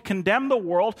world to condemn the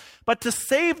world, but to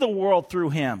save the world through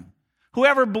him.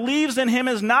 Whoever believes in him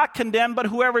is not condemned, but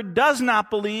whoever does not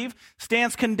believe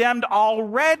stands condemned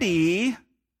already,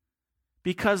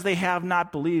 because they have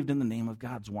not believed in the name of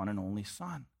God's one and only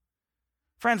Son.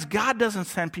 Friends, God doesn't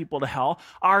send people to hell.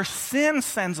 Our sin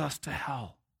sends us to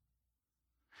hell.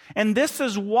 And this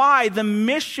is why the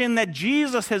mission that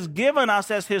Jesus has given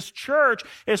us as his church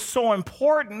is so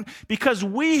important, because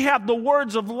we have the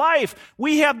words of life.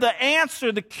 We have the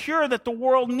answer, the cure that the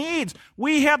world needs.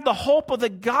 We have the hope of the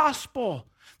gospel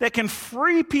that can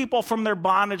free people from their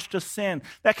bondage to sin,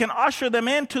 that can usher them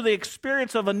into the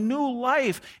experience of a new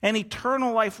life and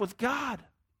eternal life with God.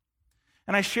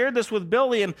 And I shared this with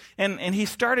Billy, and he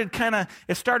started kind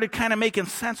of making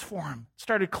sense for him. It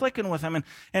started clicking with him,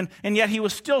 and yet he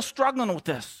was still struggling with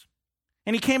this.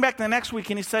 And he came back the next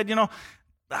week and he said,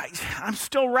 I'm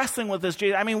still wrestling with this,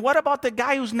 Jesus. I mean, what about the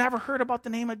guy who's never heard about the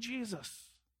name of Jesus?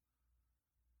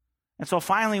 And so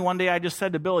finally one day I just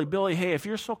said to Billy, hey, if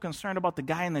you're so concerned about the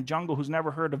guy in the jungle who's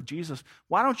never heard of Jesus,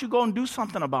 why don't you go and do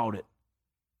something about it?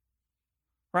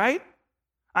 Right?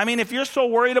 I mean, if you're so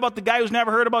worried about the guy who's never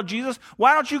heard about Jesus,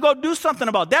 why don't you go do something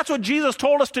about it? That's what Jesus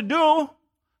told us to do.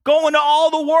 Go into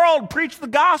all the world, preach the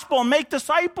gospel, and make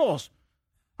disciples.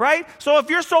 Right? So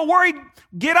if you're so worried,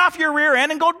 get off your rear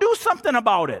end and go do something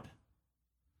about it.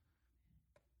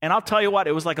 And I'll tell you what,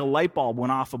 it was like a light bulb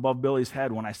went off above Billy's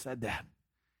head when I said that.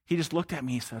 He just looked at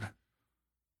me and said,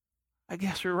 I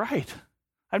guess you're right.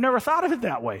 I've never thought of it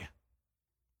that way.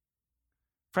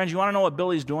 Friends, you want to know what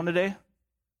Billy's doing today?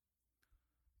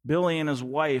 Billy and his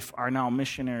wife are now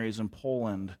missionaries in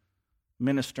Poland,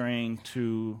 ministering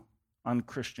to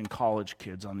unchristian college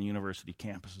kids on the university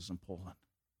campuses in Poland.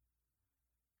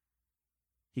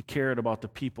 He cared about the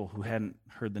people who hadn't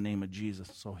heard the name of Jesus,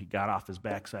 so he got off his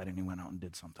backside and he went out and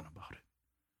did something about it.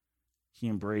 He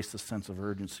embraced a sense of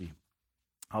urgency.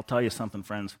 I'll tell you something,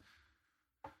 friends.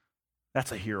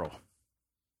 That's a hero.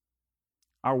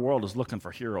 Our world is looking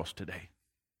for heroes today.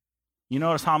 You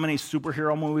notice how many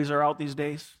superhero movies are out these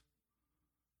days?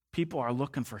 People are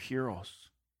looking for heroes.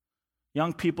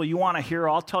 Young people, you want a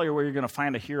hero? I'll tell you where you're going to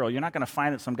find a hero. You're not going to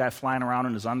find it some guy flying around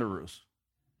in his underoos.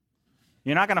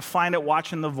 You're not going to find it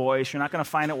watching The Voice. You're not going to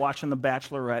find it watching The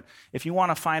Bachelorette. If you want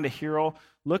to find a hero,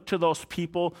 look to those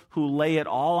people who lay it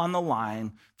all on the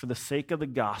line for the sake of the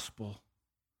gospel,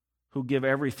 who give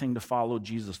everything to follow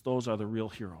Jesus. Those are the real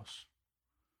heroes.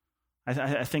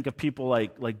 I think of people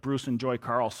like Bruce and Joy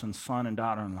Carlson's son and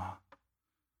daughter-in-law.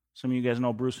 Some of you guys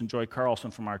know Bruce and Joy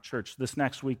Carlson from our church. This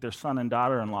next week, their son and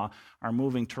daughter-in-law are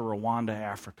moving to Rwanda,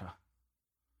 Africa,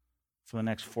 for the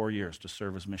next 4 years to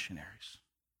serve as missionaries,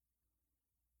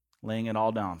 laying it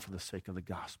all down for the sake of the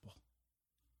gospel.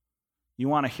 You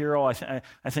want a hero? I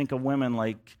think of women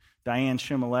like Diane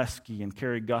Shimoleski and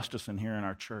Carrie Gustafson here in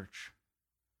our church.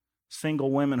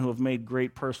 Single women who have made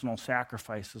great personal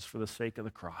sacrifices for the sake of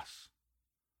the cross,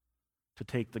 to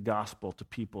take the gospel to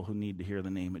people who need to hear the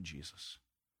name of Jesus.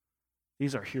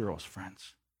 These are heroes,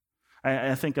 friends.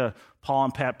 I think of Paul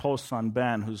and Pat Post's son,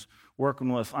 Ben, who's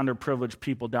working with underprivileged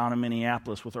people down in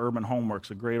Minneapolis with Urban Homeworks,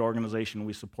 a great organization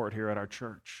we support here at our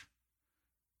church,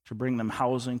 to bring them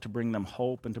housing, to bring them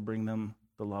hope, and to bring them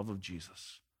the love of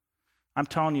Jesus. I'm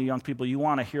telling you, young people, you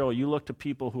want a hero. You look to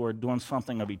people who are doing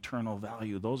something of eternal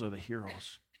value. Those are the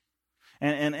heroes.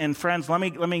 And friends, let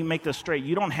me make this straight.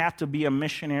 You don't have to be a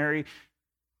missionary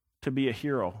to be a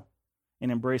hero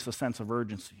and embrace a sense of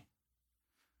urgency.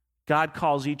 God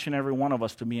calls each and every one of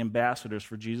us to be ambassadors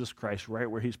for Jesus Christ right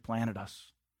where he's planted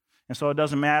us. And so it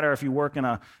doesn't matter if you work in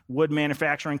a wood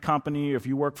manufacturing company, or if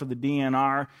you work for the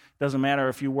DNR. It doesn't matter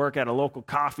if you work at a local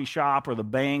coffee shop or the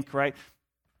bank, right?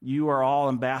 You are all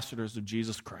ambassadors of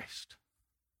Jesus Christ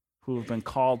who have been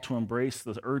called to embrace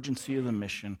the urgency of the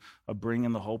mission of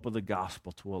bringing the hope of the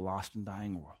gospel to a lost and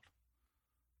dying world.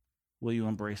 Will you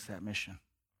embrace that mission?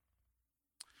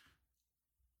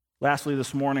 Lastly,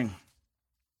 this morning,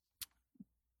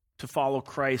 to follow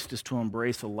Christ is to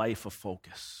embrace a life of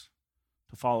focus.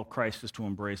 To follow Christ is to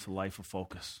embrace a life of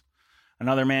focus.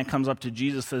 Another man comes up to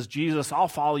Jesus, says, Jesus, I'll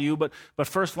follow you, but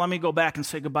first let me go back and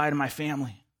say goodbye to my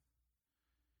family.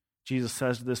 Jesus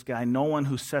says to this guy, no one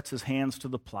who sets his hands to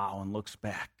the plow and looks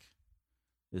back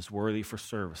is worthy for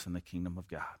service in the kingdom of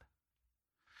God.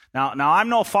 Now I'm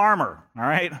no farmer, all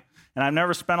right? And I've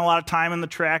never spent a lot of time in the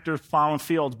tractor plowing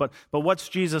fields, but what's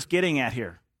Jesus getting at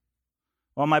here?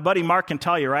 Well, my buddy Mark can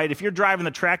tell you, right? If you're driving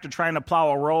the tractor trying to plow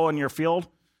a row in your field,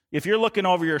 if you're looking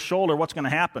over your shoulder, what's going to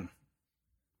happen?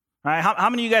 All right? How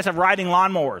many of you guys have riding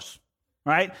lawnmowers?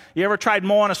 Right? You ever tried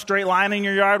mowing a straight line in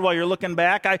your yard while you're looking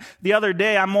back? The other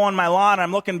day, I'm mowing my lawn,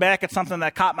 I'm looking back at something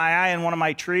that caught my eye in one of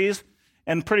my trees,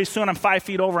 and pretty soon I'm 5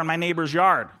 feet over in my neighbor's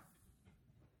yard.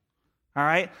 All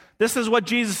right? This is what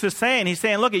Jesus is saying. He's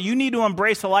saying, look, you need to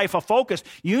embrace a life of focus.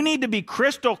 You need to be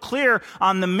crystal clear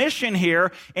on the mission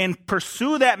here and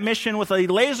pursue that mission with a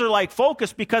laser-like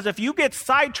focus, because if you get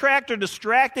sidetracked or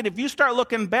distracted, if you start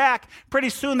looking back, pretty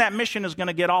soon that mission is going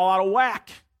to get all out of whack.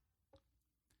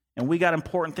 And we got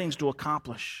important things to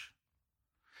accomplish.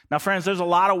 Now, friends, there's a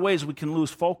lot of ways we can lose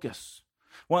focus.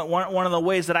 One of the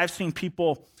ways that I've seen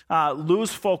people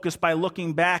lose focus by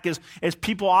looking back is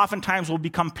people oftentimes will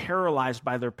become paralyzed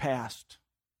by their past.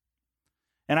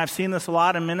 And I've seen this a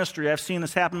lot in ministry. I've seen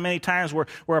this happen many times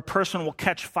where a person will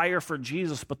catch fire for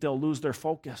Jesus, but they'll lose their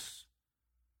focus.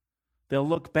 They'll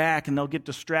look back and they'll get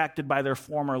distracted by their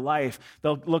former life.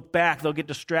 They'll look back, they'll get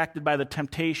distracted by the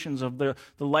temptations of the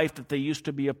life that they used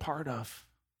to be a part of.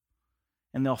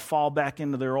 And they'll fall back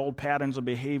into their old patterns of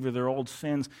behavior, their old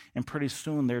sins, and pretty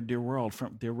soon they're derailed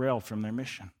from their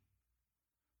mission.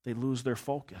 They lose their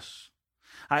focus.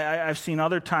 I've seen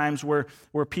other times where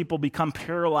people become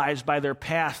paralyzed by their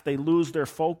past. They lose their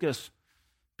focus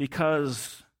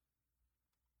because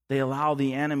they allow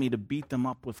the enemy to beat them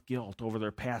up with guilt over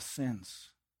their past sins.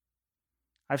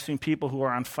 I've seen people who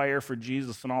are on fire for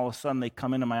Jesus, and all of a sudden they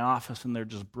come into my office and they're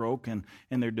just broken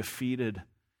and they're defeated.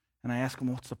 And I ask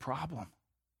them, what's the problem?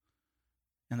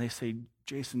 And they say,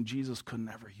 Jason, Jesus could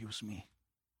never use me.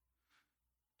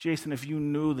 Jason, if you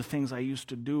knew the things I used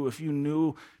to do, if you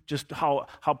knew just how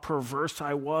perverse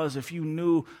I was, if you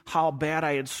knew how bad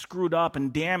I had screwed up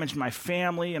and damaged my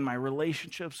family and my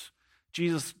relationships,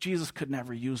 Jesus could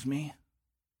never use me.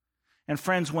 And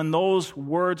friends, when those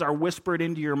words are whispered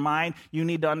into your mind, you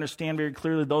need to understand very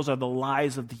clearly those are the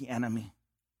lies of the enemy.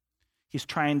 He's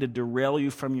trying to derail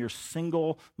you from your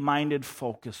single-minded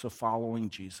focus of following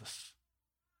Jesus.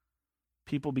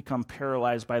 People become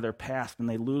paralyzed by their past and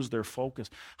they lose their focus.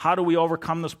 How do we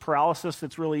overcome this paralysis?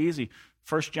 It's really easy.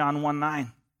 1 John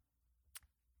 1:9.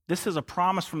 This is a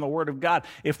promise from the Word of God.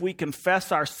 If we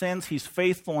confess our sins, He's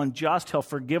faithful and just. He'll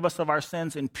forgive us of our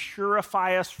sins and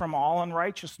purify us from all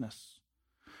unrighteousness.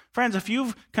 Friends, if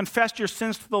you've confessed your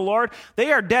sins to the Lord,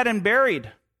 they are dead and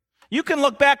buried. You can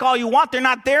look back all you want. They're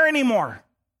not there anymore.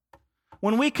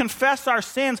 When we confess our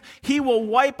sins, He will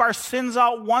wipe our sins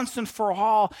out once and for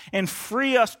all and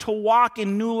free us to walk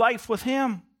in new life with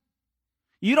Him.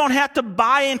 You don't have to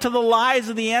buy into the lies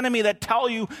of the enemy that tell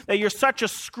you that you're such a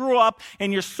screw-up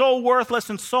and you're so worthless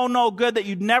and so no good that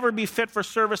you'd never be fit for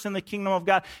service in the kingdom of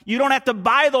God. You don't have to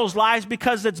buy those lies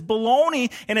because it's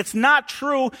baloney and it's not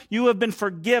true. You have been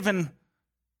forgiven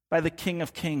by the King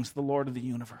of Kings, the Lord of the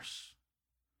universe.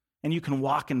 And you can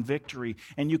walk in victory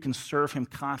and you can serve Him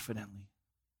confidently.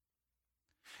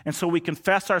 And so we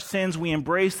confess our sins, we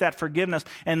embrace that forgiveness,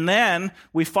 and then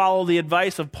we follow the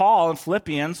advice of Paul in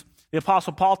Philippians. The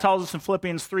Apostle Paul tells us in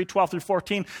Philippians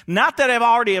 3:12-14, not that I've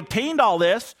already obtained all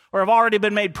this or have already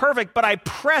been made perfect, but I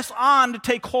press on to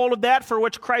take hold of that for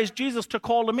which Christ Jesus took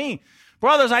hold of me.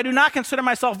 Brothers, I do not consider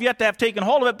myself yet to have taken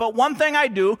hold of it, but one thing I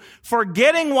do,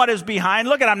 forgetting what is behind.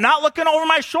 Look, I'm not looking over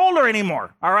my shoulder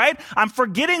anymore, all right? I'm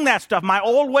forgetting that stuff, my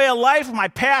old way of life, my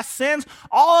past sins,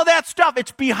 all of that stuff,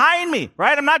 it's behind me,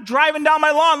 right? I'm not driving down my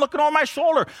lawn looking over my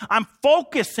shoulder. I'm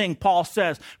focusing, Paul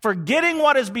says, forgetting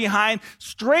what is behind,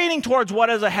 straining towards what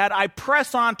is ahead. I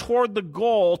press on toward the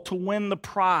goal to win the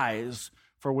prize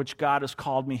for which God has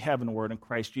called me heavenward in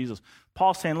Christ Jesus.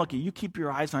 Paul's saying, look, you keep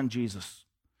your eyes on Jesus.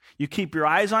 You keep your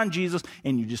eyes on Jesus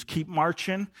and you just keep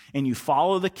marching and you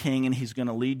follow the King, and He's going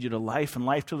to lead you to life and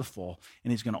life to the full,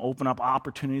 and He's going to open up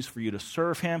opportunities for you to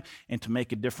serve Him and to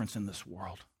make a difference in this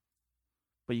world.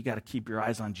 But you got to keep your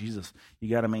eyes on Jesus. You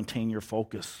got to maintain your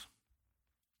focus.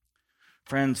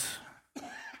 Friends,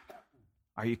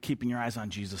 are you keeping your eyes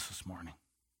on Jesus this morning?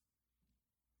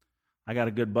 I got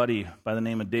a good buddy by the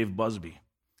name of Dave Busby.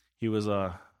 He was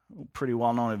a pretty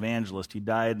well-known evangelist. He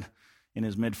died in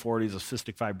his mid-40s of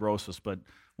cystic fibrosis, but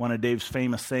one of Dave's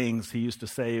famous sayings, he used to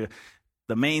say,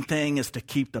 the main thing is to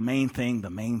keep the main thing the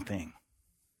main thing.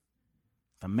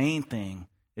 The main thing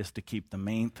is to keep the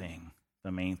main thing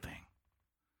the main thing.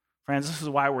 Friends, this is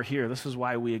why we're here. This is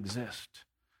why we exist.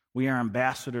 We are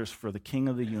ambassadors for the King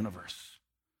of the universe.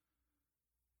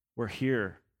 We're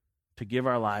here to give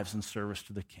our lives in service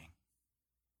to the King.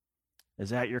 Is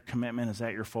that your commitment? Is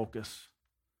that your focus?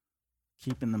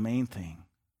 Keeping the main thing.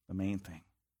 The main thing.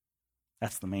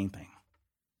 That's the main thing.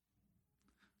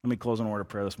 Let me close in a word of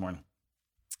prayer this morning.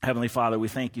 Heavenly Father, we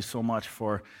thank you so much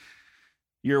for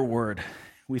your word.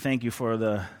 We thank you for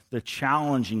the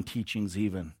challenging teachings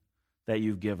even that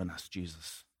you've given us,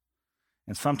 Jesus.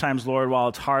 And sometimes, Lord, while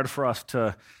it's hard for us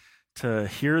to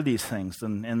hear these things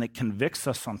and it convicts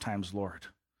us sometimes, Lord,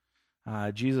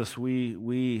 Jesus,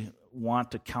 we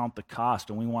want to count the cost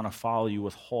and we want to follow you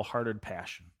with wholehearted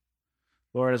passion.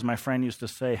 Lord, as my friend used to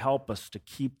say, help us to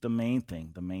keep the main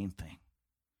thing the main thing.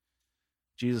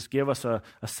 Jesus, give us a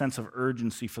sense of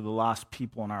urgency for the lost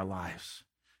people in our lives.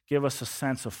 Give us a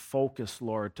sense of focus,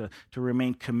 Lord, to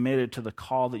remain committed to the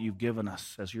call that you've given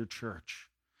us as your church.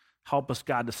 Help us,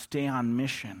 God, to stay on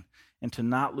mission and to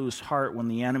not lose heart when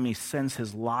the enemy sends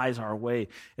his lies our way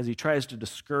as he tries to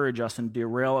discourage us and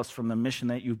derail us from the mission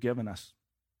that you've given us.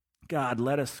 God,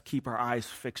 let us keep our eyes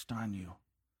fixed on you.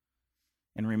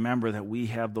 And remember that we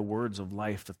have the words of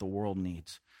life that the world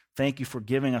needs. Thank you for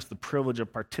giving us the privilege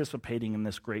of participating in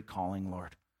this great calling,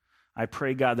 Lord. I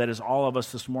pray, God, that as all of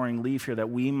us this morning leave here, that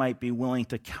we might be willing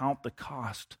to count the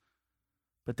cost,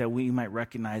 but that we might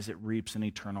recognize it reaps an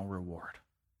eternal reward.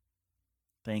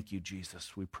 Thank you,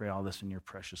 Jesus. We pray all this in your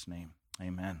precious name.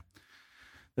 Amen.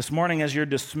 This morning, as you're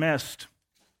dismissed,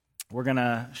 we're going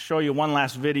to show you one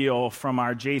last video from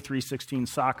our J316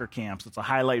 soccer camps. It's a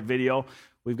highlight video.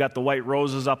 We've got the white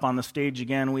roses up on the stage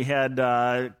again. We had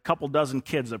a couple dozen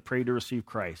kids that prayed to receive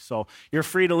Christ. So you're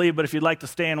free to leave, but if you'd like to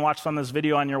stay and watch some of this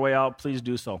video on your way out, please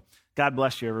do so. God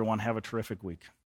bless you, everyone. Have a terrific week.